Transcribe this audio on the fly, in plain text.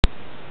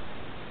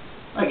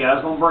Hey guys,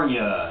 I'm gonna bring you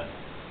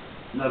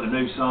another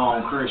new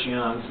song, Chris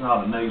Young. It's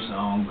not a new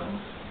song, but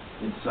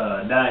it's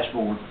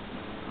Dashboard.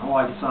 I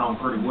like the song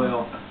pretty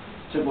well.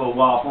 It took a little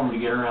while for me to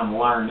get around to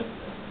learn it.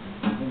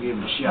 I'll give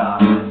it a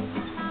shot.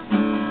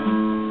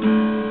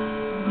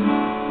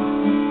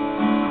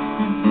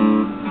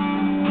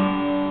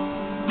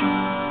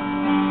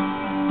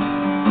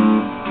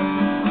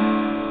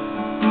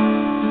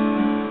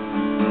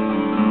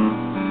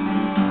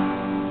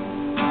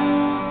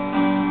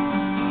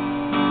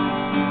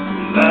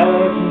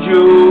 Laughing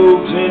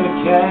jokes in the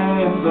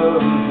cab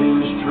of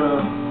his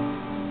truck.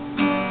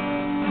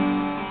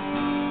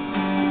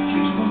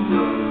 Just my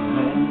brother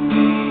and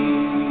me.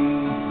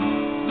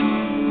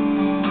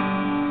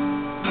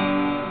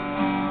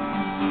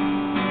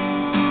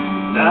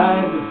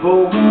 Night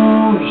before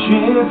the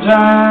ship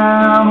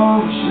time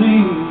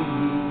overseas.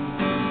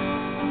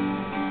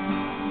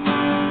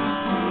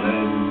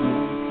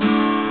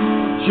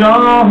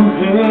 John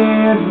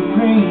had to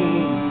read.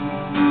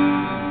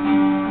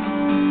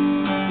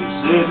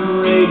 Said the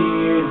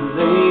radiator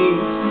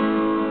leaks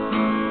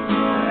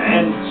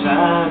and the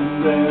time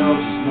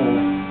bells is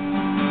more,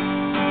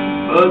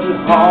 but the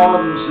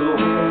heart and soul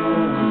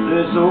of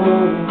this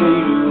old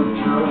beat-up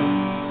truck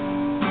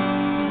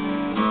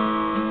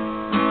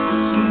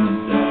is in the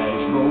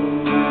dashboard.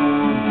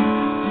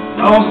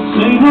 Cause I've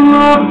seen a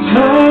lot of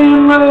tan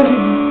lady,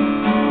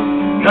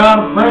 got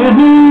a brand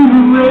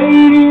new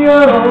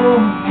radio,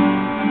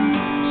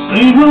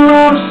 seen a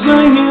lot of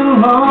singing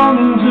along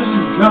to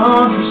some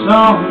country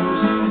songs,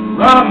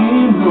 rock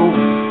and roll.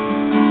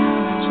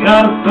 It's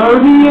got a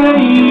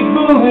 38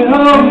 bullet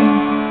hole,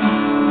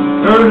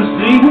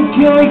 courtesy of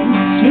Kate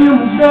and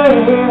Tim's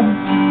dad.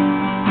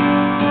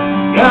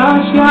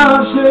 Gosh,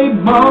 say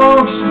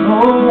Mark's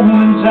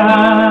rolling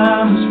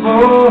times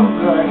for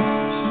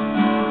grass.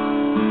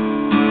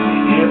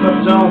 And if I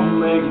don't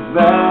make it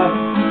back,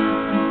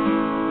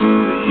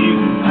 you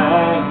can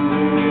hang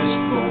this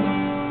boy.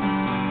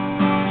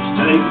 Just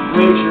take a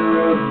picture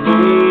of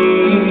me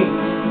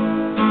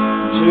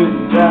to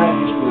the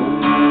dashboard.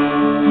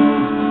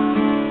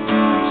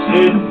 He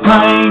said the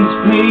plane's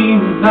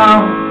peeling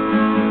off,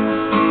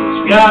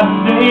 it's got a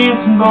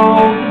dancing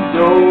boat at the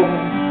door.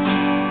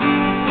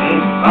 And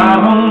if I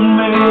don't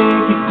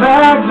make it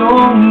back,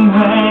 don't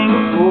hang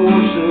before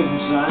 6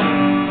 sign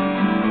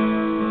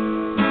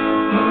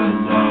on the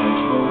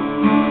dashboard.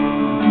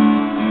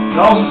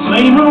 Cause I've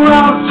seen a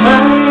lot of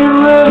tan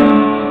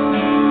ladies,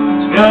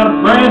 it's got a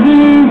brand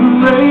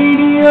new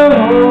radio,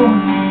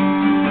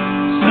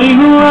 seen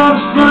a lot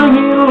of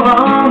singing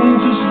along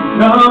to some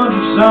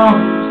country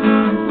songs,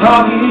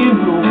 rock and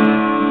roll.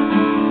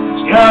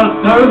 It's got a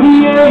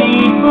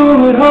 38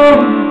 bullet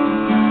hole,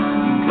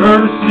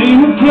 courtesy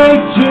of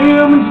Kate,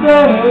 Jim, and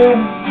Dad.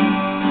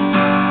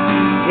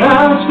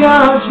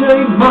 Gosh, say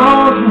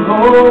Martin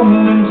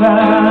holding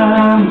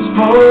times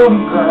for the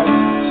grass.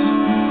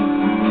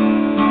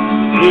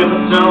 If I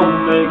don't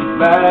make it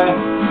back,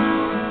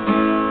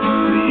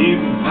 you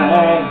can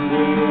hang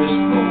this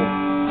boy.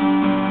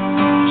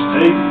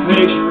 Take a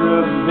picture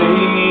of me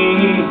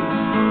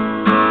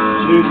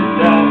to the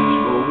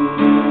dashboard.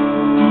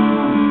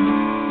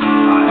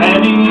 I had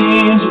the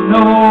engine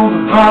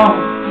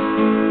overhauled,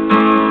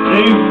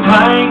 new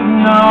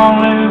painting on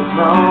new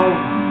chrome,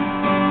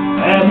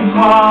 had me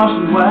washed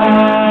and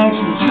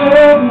waxed and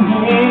sitting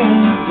in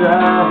the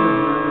driveway.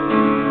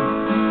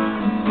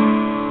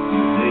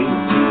 The day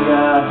we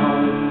got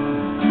home,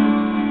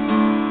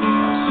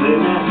 I said,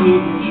 now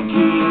here's your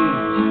keys,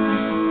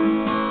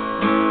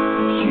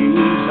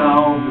 she's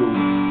all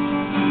yours.